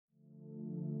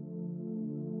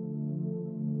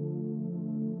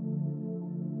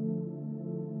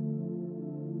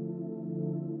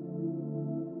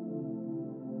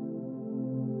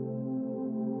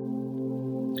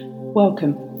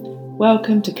Welcome.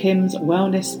 Welcome to Kim's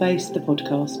Wellness Space, the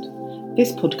podcast.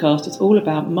 This podcast is all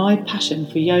about my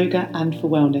passion for yoga and for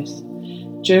wellness.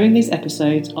 During these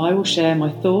episodes, I will share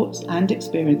my thoughts and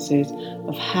experiences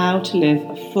of how to live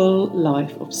a full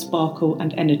life of sparkle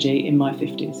and energy in my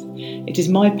 50s. It is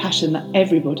my passion that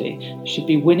everybody should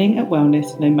be winning at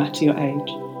wellness no matter your age.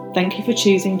 Thank you for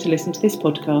choosing to listen to this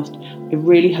podcast. I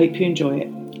really hope you enjoy it.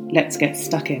 Let's get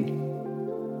stuck in.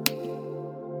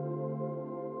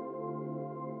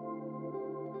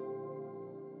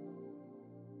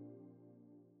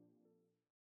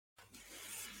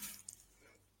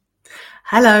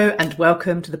 Hello and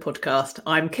welcome to the podcast.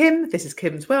 I'm Kim. This is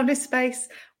Kim's Wellness Space.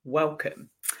 Welcome.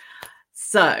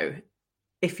 So,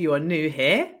 if you are new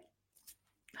here,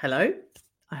 hello.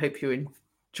 I hope you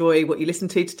enjoy what you listen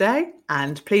to today.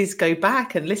 And please go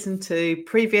back and listen to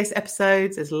previous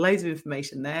episodes. There's loads of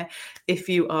information there. If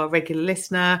you are a regular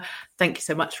listener, thank you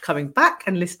so much for coming back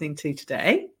and listening to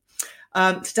today.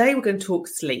 Today we're going to talk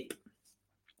sleep.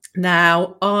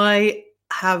 Now, I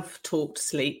have talked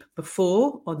sleep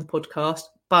before on the podcast,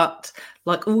 but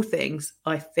like all things,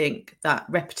 I think that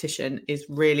repetition is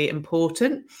really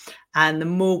important. And the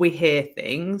more we hear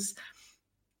things,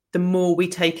 the more we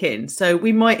take in. So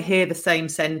we might hear the same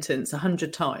sentence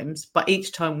 100 times, but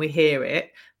each time we hear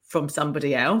it from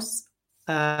somebody else,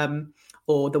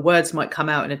 or the words might come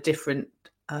out in a different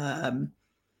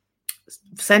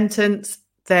sentence,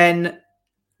 then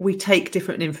we take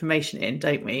different information in,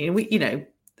 don't we? And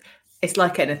it's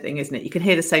like anything, isn't it? You can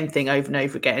hear the same thing over and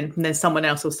over again, and then someone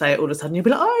else will say it all of a sudden. You'll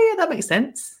be like, oh, yeah, that makes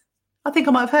sense. I think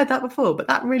I might have heard that before, but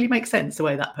that really makes sense the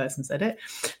way that person said it.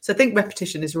 So I think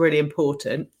repetition is really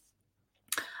important.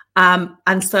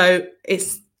 And so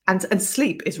and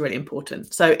sleep is really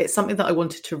important. So it's something that I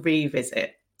wanted to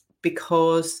revisit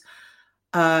because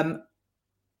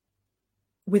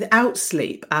without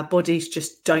sleep, our bodies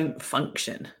just don't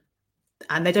function,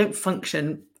 and they don't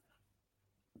function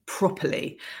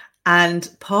properly. And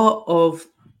part of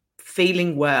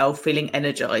feeling well, feeling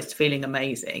energized, feeling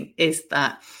amazing is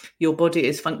that your body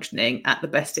is functioning at the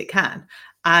best it can.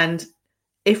 And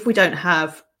if we don't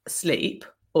have sleep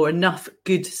or enough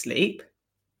good sleep,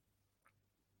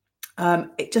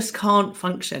 it just can't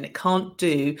function. It can't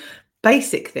do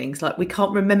basic things like we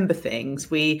can't remember things.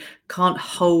 We can't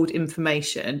hold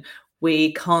information.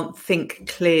 We can't think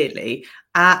clearly.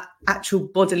 Our actual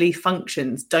bodily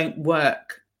functions don't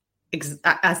work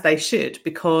as they should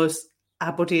because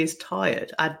our body is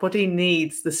tired. Our body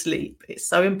needs the sleep. It's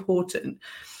so important.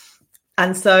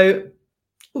 And so,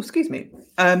 we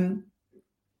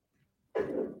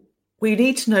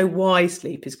need to know why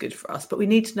sleep is good for us, but we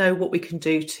need to know what we can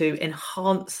do to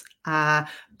enhance our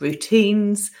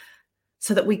routines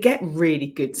so that we get really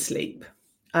good sleep.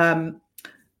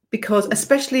 Because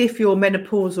especially if you're a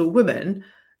menopausal woman,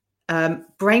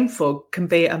 brain fog can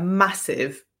be a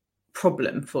massive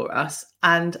problem for us,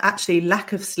 and actually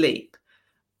lack of sleep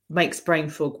makes brain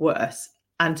fog worse.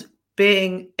 And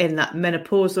being in that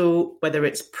menopausal, whether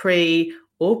it's pre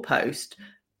or post,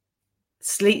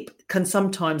 sleep can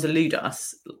sometimes elude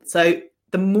us. So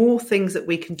the more things that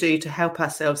we can do to help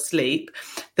ourselves sleep,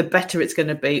 the better it's going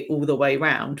to be all the way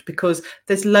round, because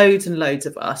there's loads and loads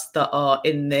of us that are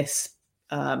in this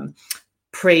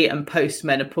pre and post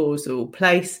menopausal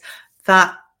place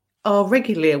that are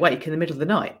regularly awake in the middle of the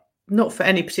night. Not for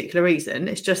any particular reason.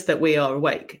 It's just that we are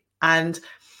awake, and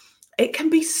it can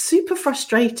be super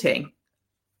frustrating.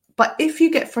 But if you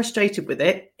get frustrated with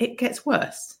it, it gets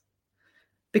worse,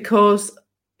 because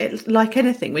it's like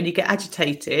anything. When you get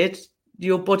agitated,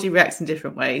 your body reacts in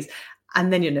different ways,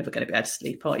 and then you're never going to be able to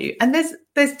sleep, are you? And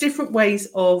there's different ways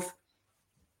of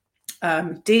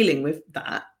dealing with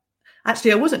that.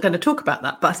 Actually, I wasn't going to talk about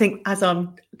that, but I think as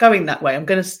I'm going that way, I'm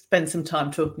going to spend some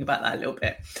time talking about that a little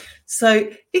bit. So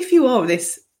if you are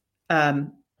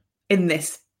in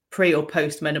this pre or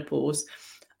post menopause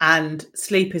and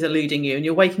sleep is eluding you and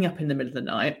you're waking up in the middle of the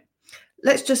night,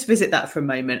 let's just visit that for a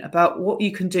moment about what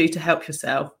you can do to help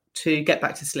yourself to get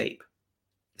back to sleep.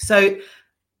 So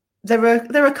there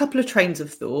are a couple of trains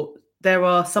of thought. There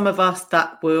are some of us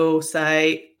that will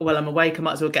say, well, I'm awake, I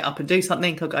might as well get up and do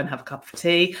something. I'll go and have a cup of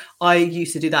tea. I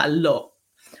used to do that a lot.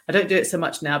 I don't do it so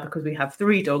much now because we have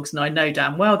 3 dogs, and I know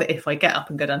damn well that if I get up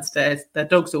and go downstairs, the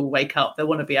dogs will wake up, they'll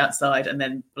want to be outside, and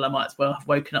then, well, I might as well have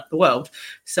woken up the world.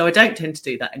 So I don't tend to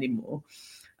do that anymore.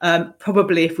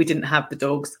 Probably if we didn't have the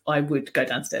dogs, I would go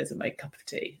downstairs and make a cup of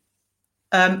tea.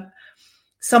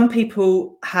 Some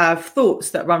people have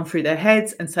thoughts that run through their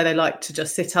heads, and so they like to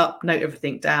just sit up, note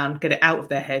everything down, get it out of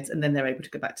their heads, and then they're able to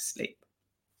go back to sleep.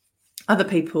 Other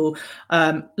people,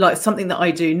 like something that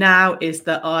I do now is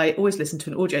that I always listen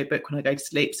to an audiobook when I go to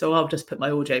sleep. So I'll just put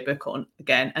my audiobook on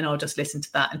again and I'll just listen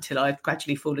to that until I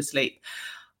gradually fall asleep.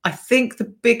 I think the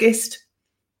biggest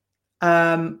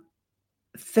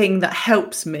thing that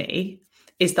helps me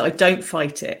is that I don't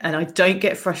fight it and I don't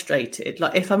get frustrated.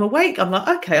 Like if I'm awake, I'm like,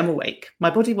 okay, I'm awake. My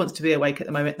body wants to be awake at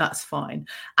the moment. That's fine.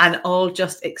 And I'll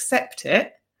just accept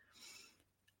it.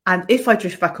 And if I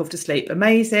drift back off to sleep,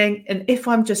 amazing. And if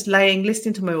I'm just laying,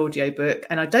 listening to my audiobook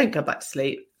and I don't go back to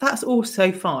sleep, that's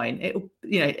also fine.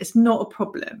 It's not a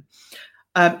problem.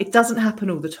 It doesn't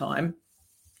happen all the time.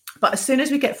 But as soon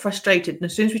as we get frustrated and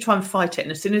as soon as we try and fight it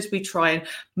and as soon as we try and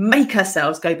make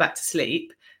ourselves go back to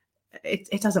sleep,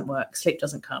 it doesn't work. Sleep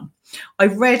doesn't come. I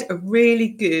read a really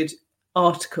good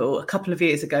article a couple of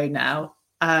years ago now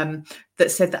that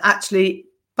said that actually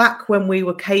back when we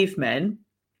were cavemen,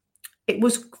 it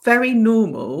was very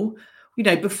normal,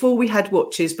 before we had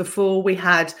watches, before we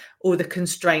had all the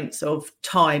constraints of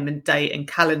time and date and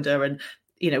calendar and,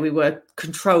 we were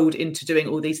controlled into doing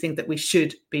all these things that we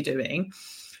should be doing.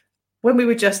 When we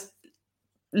were just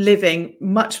living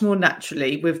much more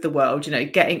naturally with the world,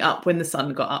 getting up when the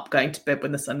sun got up, going to bed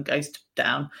when the sun goes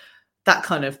down, that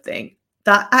kind of thing,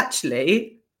 that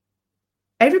actually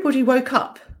everybody woke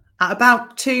up at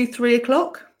about 2-3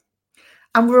 o'clock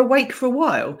and were awake for a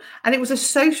while. And it was a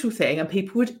social thing and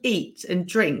people would eat and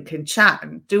drink and chat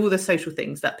and do all the social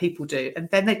things that people do. And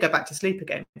then they'd go back to sleep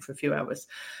again for a few hours.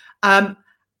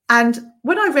 And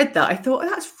when I read that, I thought,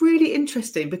 that's really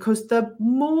interesting because the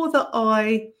more that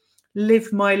I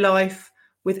live my life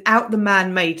without the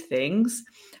man-made things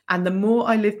and the more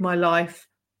I live my life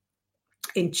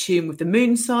in tune with the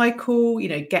moon cycle,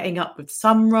 getting up with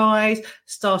sunrise,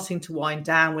 starting to wind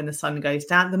down when the sun goes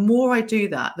down, the more I do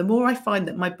that, the more I find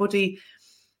that my body,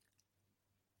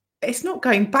 it's not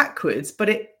going backwards, but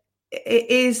it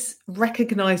is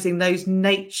recognizing those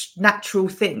natural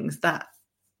things that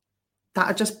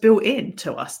are just built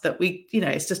into us, that we,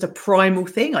 it's just a primal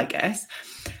thing, I guess.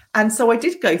 And so I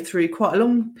did go through quite a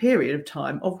long period of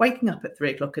time of waking up at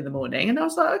 3 o'clock in the morning. And I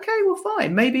was like, okay, well,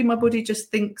 fine. Maybe my body just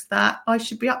thinks that I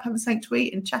should be up having something to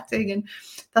eat and chatting, and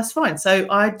that's fine. So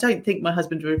I don't think my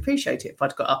husband would appreciate it if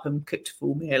I'd got up and cooked a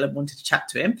full meal and wanted to chat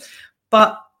to him.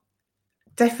 But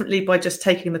definitely by just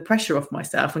taking the pressure off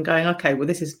myself and going, okay, well,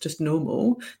 this is just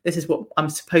normal. This is what I'm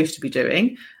supposed to be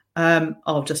doing.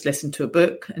 I'll just listen to a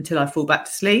book until I fall back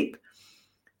to sleep.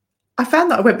 I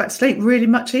found that I went back to sleep really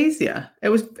much easier. It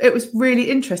was really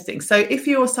interesting. So if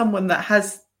you're someone that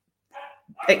has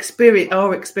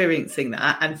experiencing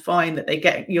that and find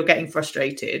that you're getting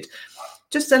frustrated,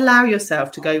 just allow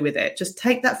yourself to go with it. Just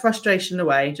take that frustration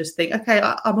away. Just think, okay,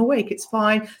 I'm awake. It's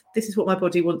fine. This is what my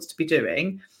body wants to be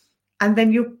doing. And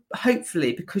then you'll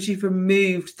hopefully, because you've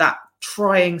removed that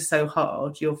trying so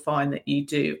hard, you'll find that you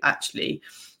do actually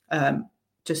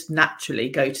just naturally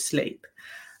go to sleep.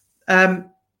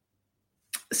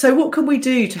 So what can we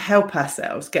do to help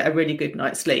ourselves get a really good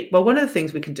night's sleep? Well, one of the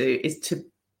things we can do is to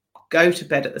go to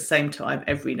bed at the same time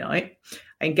every night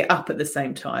and get up at the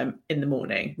same time in the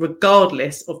morning,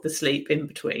 regardless of the sleep in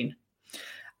between,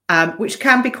 which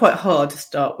can be quite hard to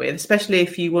start with, especially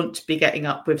if you want to be getting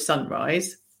up with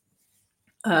sunrise,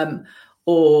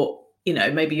 or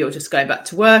maybe you're just going back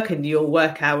to work and your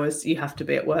work hours, you have to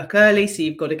be at work early. So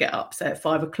you've got to get up, say at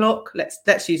 5 o'clock.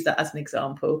 Let's use that as an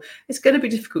example. It's going to be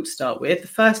difficult to start with. The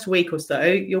first week or so,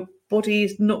 your body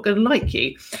is not going to like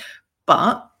you,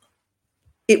 but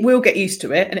it will get used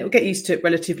to it, and it will get used to it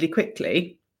relatively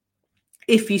quickly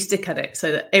if you stick at it,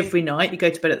 so that every night you go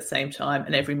to bed at the same time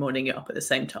and every morning you're up at the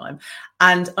same time.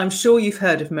 And I'm sure you've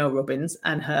heard of Mel Robbins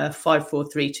and her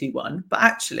 5-4-3-2-1, but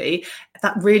actually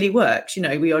that really works.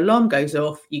 Your alarm goes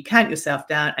off, you count yourself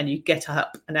down and you get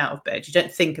up and out of bed. You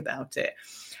don't think about it.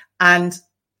 And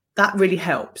that really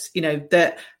helps,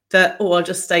 that, I'll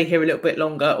just stay here a little bit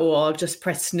longer, or I'll just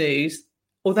press snooze.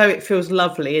 Although it feels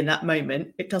lovely in that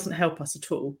moment, it doesn't help us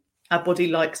at all. Our body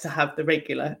likes to have the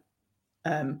regular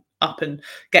up and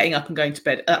getting up and going to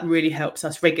bed. That really helps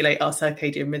us regulate our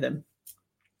circadian rhythm.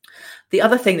 The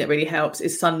other thing that really helps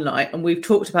is sunlight. And we've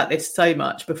talked about this so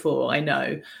much before, I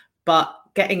know, but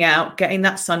getting out, getting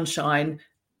that sunshine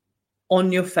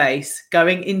on your face,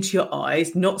 going into your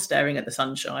eyes, not staring at the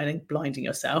sunshine and blinding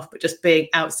yourself, but just being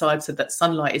outside so that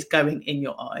sunlight is going in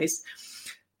your eyes.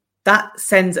 That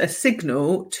sends a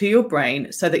signal to your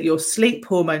brain so that your sleep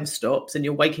hormone stops and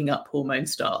your waking up hormone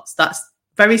starts. That's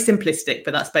very simplistic,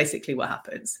 but that's basically what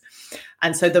happens.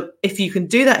 And so if you can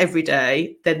do that every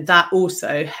day, then that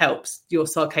also helps your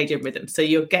circadian rhythm. So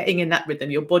you're getting in that rhythm.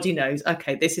 Your body knows,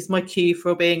 okay, this is my cue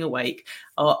for being awake,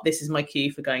 or this is my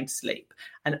cue for going to sleep.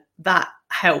 And that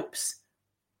helps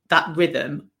that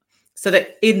rhythm, so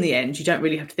that in the end, you don't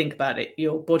really have to think about it.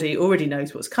 Your body already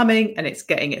knows what's coming and it's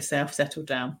getting itself settled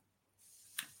down.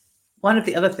 One of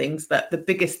the other things, that the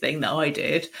biggest thing that I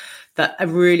did that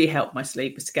really helped my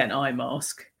sleep, was to get an eye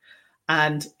mask.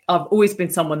 And I've always been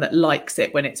someone that likes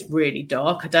it when it's really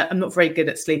dark. I'm not very good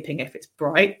at sleeping if it's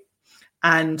bright.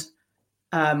 And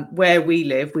where we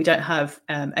live, we don't have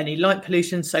any light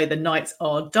pollution, so the nights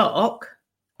are dark,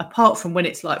 apart from when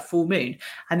it's like full moon.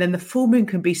 And then the full moon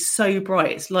can be so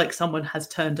bright, it's like someone has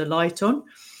turned a light on.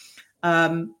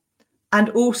 And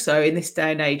also in this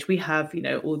day and age, we have,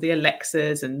 all the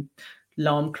Alexas and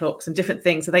alarm clocks and different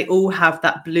things. So they all have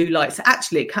that blue light. So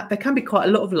actually, there can be quite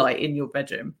a lot of light in your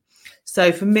bedroom.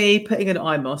 So for me, putting an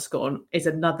eye mask on is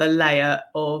another layer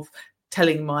of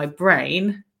telling my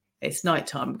brain it's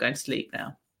nighttime, I'm going to sleep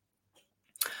now.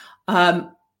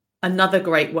 Another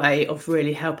great way of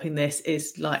really helping this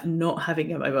is like not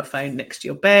having a mobile phone next to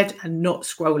your bed and not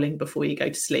scrolling before you go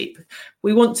to sleep.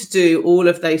 We want to do all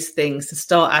of those things to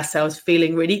start ourselves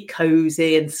feeling really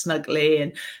cozy and snuggly,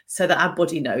 and so that our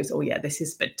body knows, oh yeah, this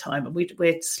is bedtime, and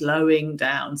we're slowing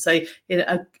down. So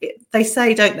they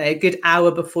say, don't they, a good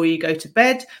hour before you go to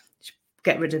bed,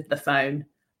 get rid of the phone,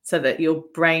 so that your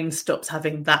brain stops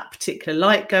having that particular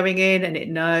light going in, and it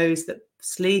knows that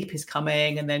sleep is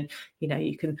coming. And then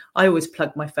I always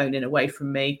plug my phone in away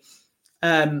from me,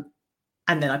 and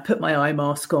then I put my eye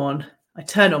mask on, I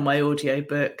turn on my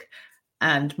audiobook,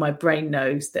 and my brain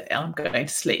knows that I'm going to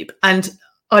sleep. And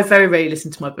I very rarely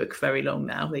listen to my book very long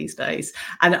now these days.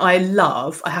 And I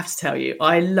have to tell you,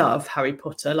 I love Harry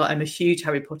Potter. Like, I'm a huge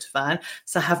Harry Potter fan,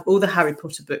 so I have all the Harry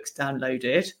Potter books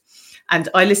downloaded, and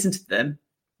I listen to them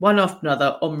one after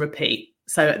another on repeat.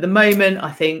 So at the moment,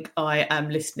 I think I am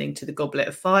listening to The Goblet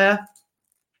of Fire.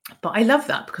 But I love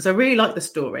that because I really like the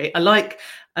story. I like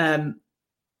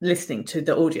listening to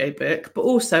the audiobook, but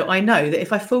also I know that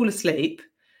if I fall asleep,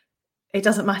 it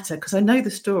doesn't matter because I know the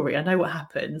story. I know what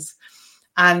happens.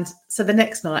 And so the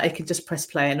next night I can just press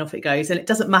play and off it goes. And it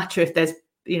doesn't matter if there's,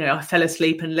 I fell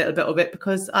asleep in a little bit of it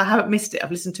because I haven't missed it.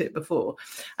 I've listened to it before.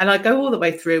 And I go all the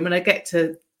way through. When I get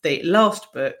to the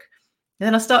last book, and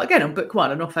then I start again on book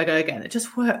one and off I go again. It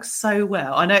just works so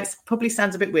well. I know it probably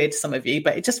sounds a bit weird to some of you,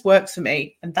 but it just works for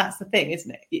me. And that's the thing,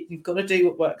 isn't it? You've got to do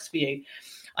what works for you.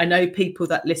 I know people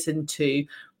that listen to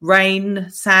rain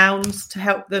sounds to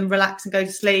help them relax and go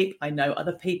to sleep. I know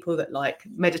other people that like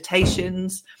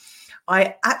meditations.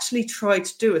 I actually tried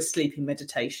to do a sleeping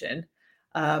meditation.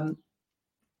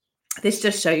 This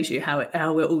just shows you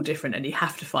how we're all different and you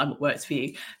have to find what works for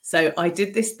you. So I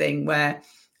did this thing where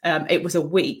it was a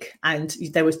week and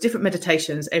there was different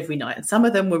meditations every night, and some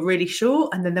of them were really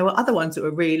short and then there were other ones that were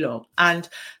really long, and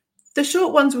the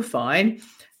short ones were fine,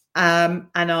 and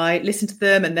I listened to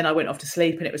them and then I went off to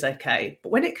sleep and it was okay.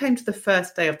 But when it came to the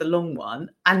first day of the long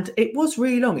one, and it was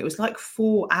really long, it was like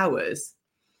 4 hours,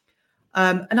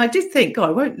 and I did think, I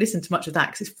won't listen to much of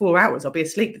that because it's 4 hours, I'll be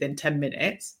asleep within 10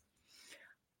 minutes.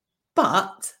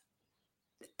 But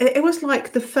it was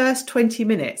like the first 20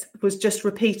 minutes was just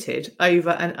repeated over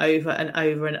and over and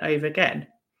over and over again,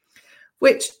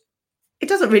 which it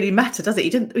doesn't really matter, does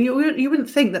it? You wouldn't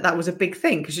think that was a big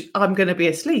thing because I'm going to be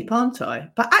asleep, aren't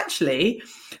I? But actually,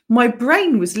 my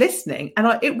brain was listening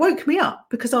and it woke me up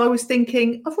because I was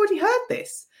thinking, I've already heard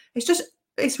this.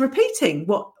 It's repeating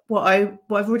what I've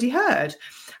already heard.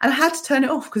 And I had to turn it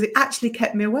off because it actually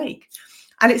kept me awake.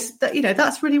 And it's that,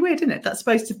 that's really weird, isn't it? That's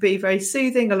supposed to be very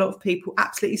soothing. A lot of people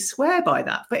absolutely swear by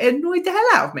that, but it annoyed the hell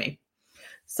out of me.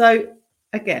 So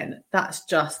again, that's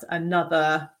just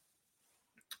another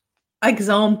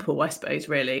example, I suppose,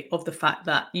 really, of the fact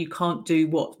that you can't do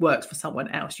what works for someone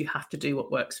else. You have to do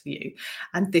what works for you.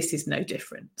 And this is no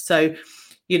different. So,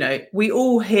 we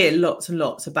all hear lots and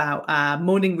lots about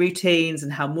morning routines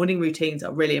and how morning routines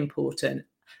are really important.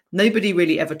 Nobody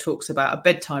really ever talks about a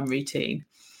bedtime routine,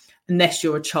 unless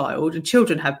you're a child, and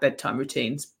children have bedtime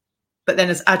routines. But then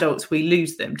as adults, we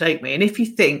lose them, don't we? And if you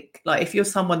think, like, if you're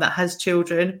someone that has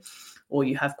children or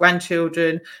you have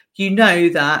grandchildren, you know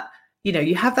that,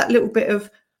 you have that little bit of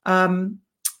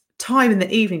time in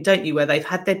the evening, don't you, where they've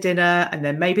had their dinner and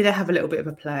then maybe they have a little bit of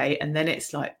a play, and then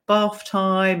it's like bath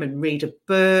time and read a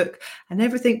book and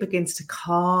everything begins to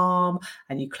calm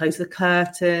and you close the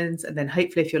curtains, and then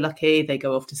hopefully, if you're lucky, they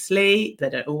go off to sleep.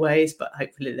 They don't always, but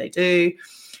hopefully they do.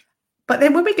 But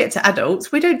then when we get to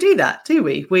adults, we don't do that, do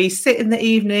we? We sit in the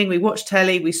evening, we watch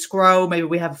telly, we scroll, maybe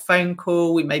we have a phone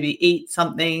call, we maybe eat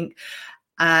something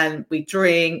and we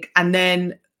drink, and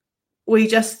then we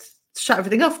just shut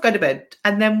everything off, go to bed,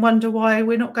 and then wonder why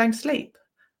we're not going to sleep.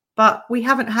 But we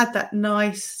haven't had that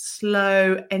nice,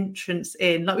 slow entrance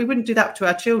in. Like, we wouldn't do that to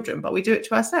our children, but we do it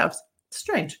to ourselves. It's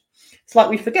strange. It's like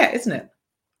we forget, isn't it?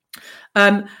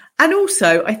 And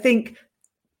also, I think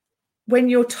when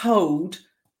you're told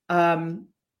you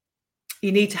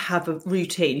need to have a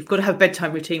routine, you've got to have a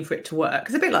bedtime routine for it to work.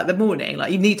 It's a bit like the morning,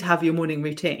 like you need to have your morning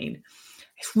routine.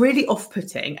 It's really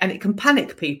off-putting and it can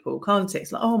panic people, can't it?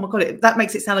 It's like, oh my God, that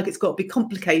makes it sound like it's got to be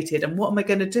complicated and what am I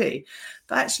going to do?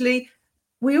 But actually,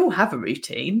 we all have a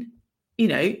routine. You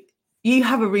know, you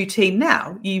have a routine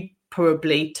now. You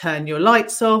probably turn your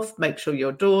lights off, make sure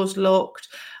your door's locked.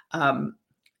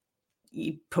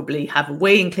 You probably have a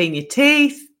wee and clean your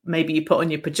teeth. Maybe you put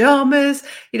on your pajamas.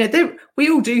 You know, we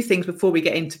all do things before we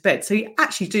get into bed. So you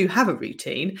actually do have a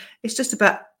routine. It's just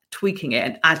about tweaking it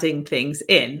and adding things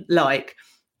in, like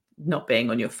not being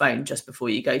on your phone just before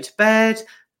you go to bed,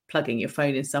 plugging your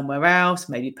phone in somewhere else,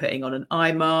 maybe putting on an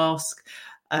eye mask.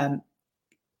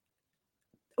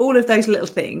 All of those little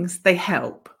things, they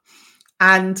help.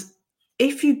 And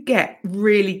if you get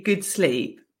really good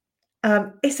sleep,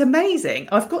 it's amazing.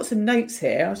 I've got some notes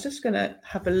here. I was just going to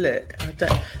have a look.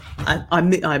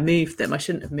 I moved them. I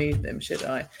shouldn't have moved them, should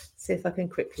I? See if I can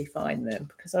quickly find them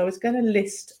because I was going to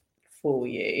list for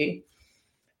you.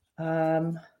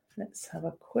 Let's have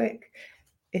a quick.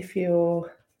 If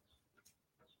you're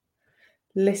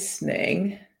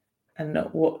listening and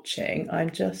not watching, I'm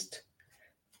just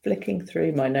flicking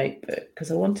through my notebook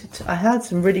because I had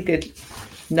some really good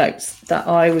notes that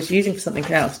I was using for something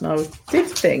else, and I did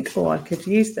think, I could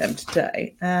use them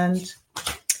today, and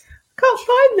I can't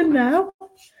find them now.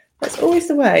 That's always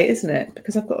the way, isn't it?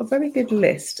 Because I've got a very good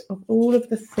list of all of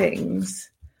the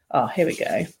things. Here we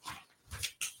go.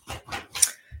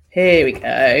 Here we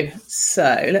go.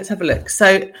 So let's have a look.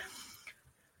 So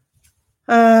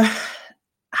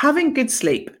having good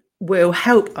sleep will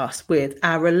help us with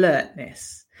our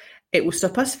alertness. It will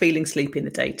stop us feeling sleepy in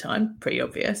the daytime, pretty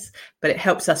obvious, but it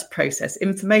helps us process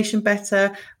information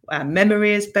better. Our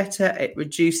memory is better. It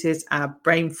reduces our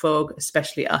brain fog,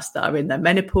 especially us that are in the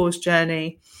menopause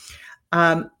journey.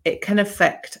 It can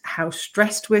affect how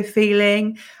stressed we're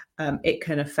feeling. It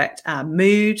can affect our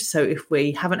mood. So if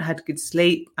we haven't had good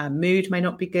sleep, our mood may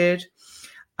not be good.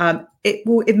 It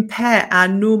will impair our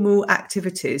normal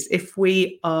activities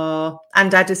and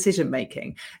our decision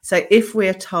making. So if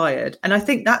we're tired, and I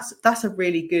think that's a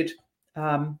really good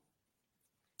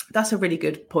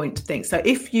point to think. So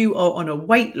if you are on a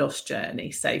weight loss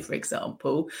journey, say for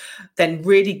example, then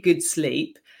really good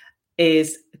sleep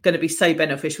is going to be so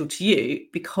beneficial to you,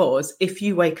 because if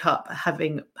you wake up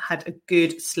having had a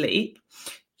good sleep,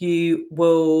 you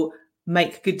will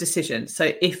make good decisions.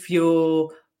 So if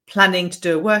you're planning to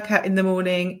do a workout in the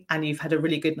morning and you've had a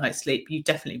really good night's sleep, you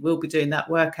definitely will be doing that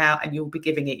workout and you'll be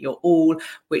giving it your all,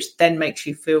 which then makes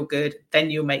you feel good. Then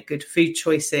you'll make good food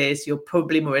choices. You're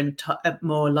probably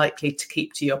more likely to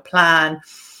keep to your plan,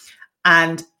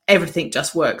 and everything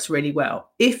just works really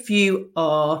well. If you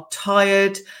are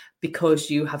tired because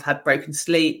you have had broken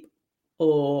sleep,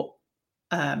 or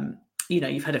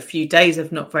you've had a few days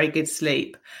of not very good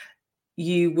sleep,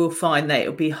 you will find that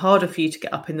it'll be harder for you to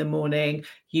get up in the morning.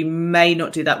 You may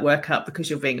not do that workout because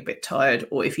you're being a bit tired,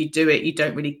 or if you do it, you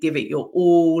don't really give it your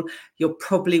all. You'll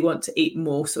probably want to eat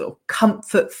more sort of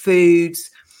comfort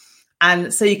foods.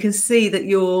 And so you can see that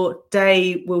your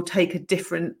day will take a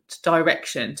different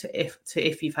direction to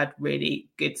if you've had really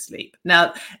good sleep.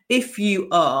 Now, if you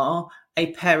are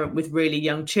a parent with really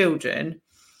young children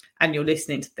and you're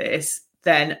listening to this,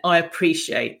 then I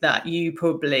appreciate that you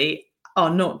probably are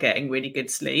not getting really good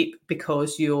sleep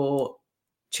because your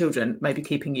children may be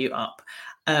keeping you up.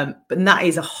 But that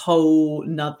is a whole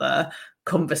nother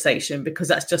conversation, because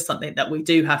that's just something that we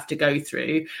do have to go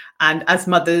through. And as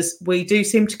mothers, we do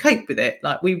seem to cope with it.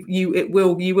 Like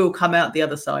you will come out the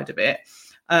other side of it.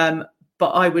 But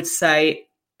I would say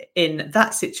in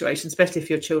that situation, especially if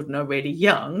your children are really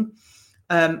young,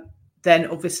 then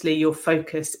obviously your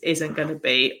focus isn't going to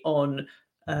be on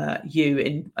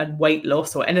you and weight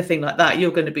loss or anything like that.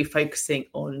 You're going to be focusing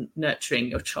on nurturing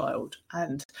your child.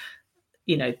 And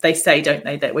they say, don't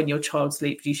they, that when your child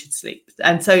sleeps, you should sleep.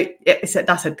 And so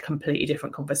that's a completely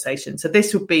different conversation. So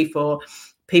this would be for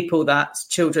people that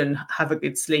children have a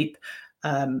good sleep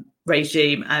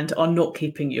regime and are not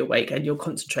keeping you awake, and you're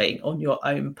concentrating on your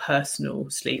own personal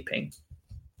sleeping.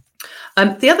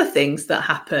 The other things that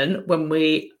happen when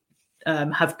we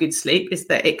have good sleep is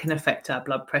that it can affect our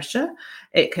blood pressure.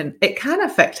 It can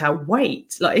affect our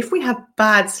weight. Like if we have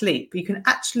bad sleep, you can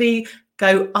actually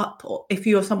go up. If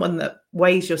you're someone that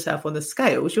weighs yourself on the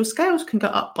scales, your scales can go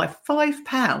up by 5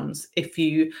 pounds if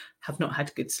you have not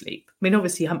had good sleep. I mean,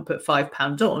 obviously you haven't put 5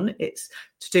 pounds on, it's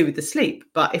to do with the sleep.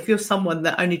 But if you're someone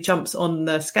that only jumps on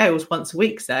the scales once a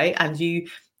week, say, and you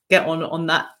get on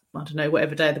that I don't know,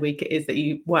 whatever day of the week it is that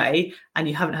you weigh, and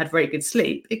you haven't had very good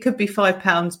sleep, it could be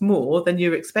 £5 more than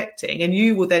you're expecting. And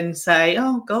you will then say,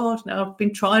 oh God, no, I've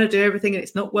been trying to do everything and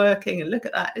it's not working. And look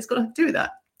at that. It's got to do with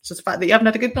that. It's just the fact that you haven't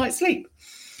had a good night's sleep.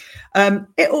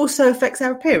 It also affects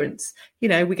our appearance. You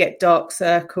know, we get dark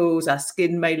circles, our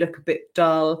skin may look a bit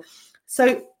dull.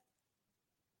 So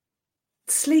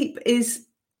sleep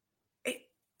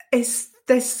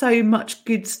there's so much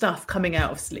good stuff coming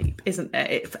out of sleep, isn't there?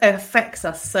 It affects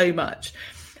us so much.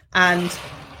 And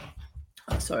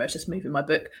sorry, I was just moving my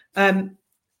book. So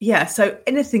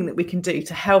anything that we can do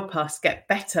to help us get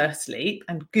better sleep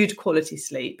and good quality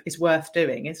sleep is worth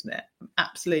doing, isn't it?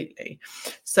 Absolutely.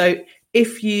 So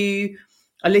if you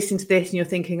are listening to this and you're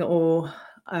thinking,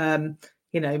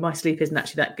 my sleep isn't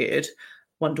actually that good,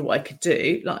 wonder what I could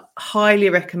do, like, highly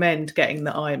recommend getting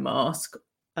the eye mask.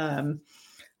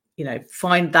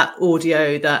 Find that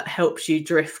audio that helps you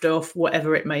drift off,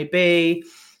 whatever it may be.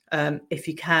 If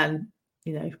you can,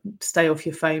 stay off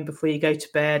your phone before you go to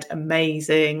bed,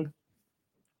 amazing.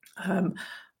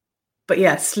 But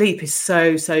yeah, sleep is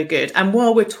so, so good. And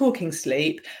while we're talking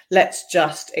sleep, let's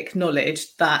just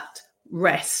acknowledge that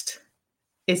rest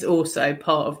is also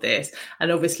part of this.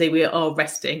 And obviously we are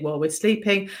resting while we're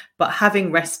sleeping, but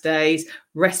having rest days,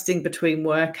 resting between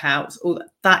workouts, all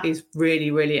that is really,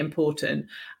 really important.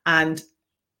 And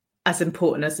as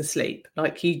important as the sleep.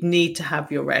 Like, you need to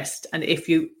have your rest. And if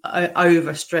you are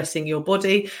overstressing your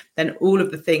body, then all of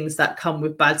the things that come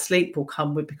with bad sleep will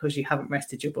come with because you haven't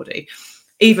rested your body.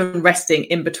 Even resting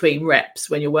in between reps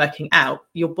when you're working out,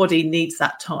 your body needs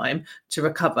that time to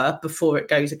recover before it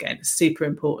goes again. It's super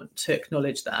important to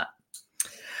acknowledge that.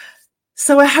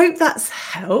 So I hope that's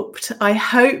helped. I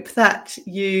hope that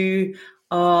you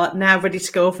are now ready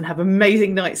to go off and have an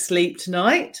amazing night's sleep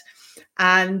tonight.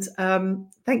 And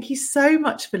thank you so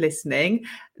much for listening.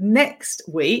 Next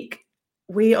week,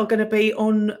 we are going to be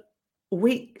on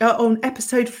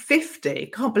episode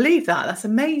 50. Can't believe that. That's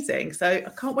amazing. So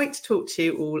I can't wait to talk to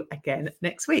you all again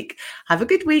next week. Have a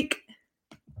good week.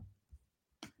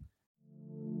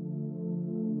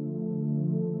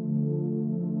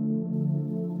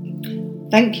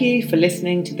 Thank you for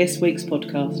listening to this week's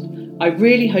podcast. I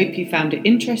really hope you found it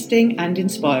interesting and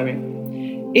inspiring.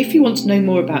 If you want to know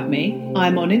more about me,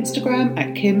 I'm on Instagram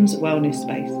at Kim's Wellness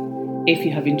Space. If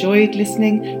you have enjoyed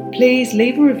listening, please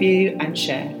leave a review and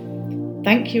share.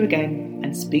 Thank you again,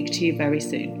 and speak to you very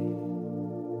soon.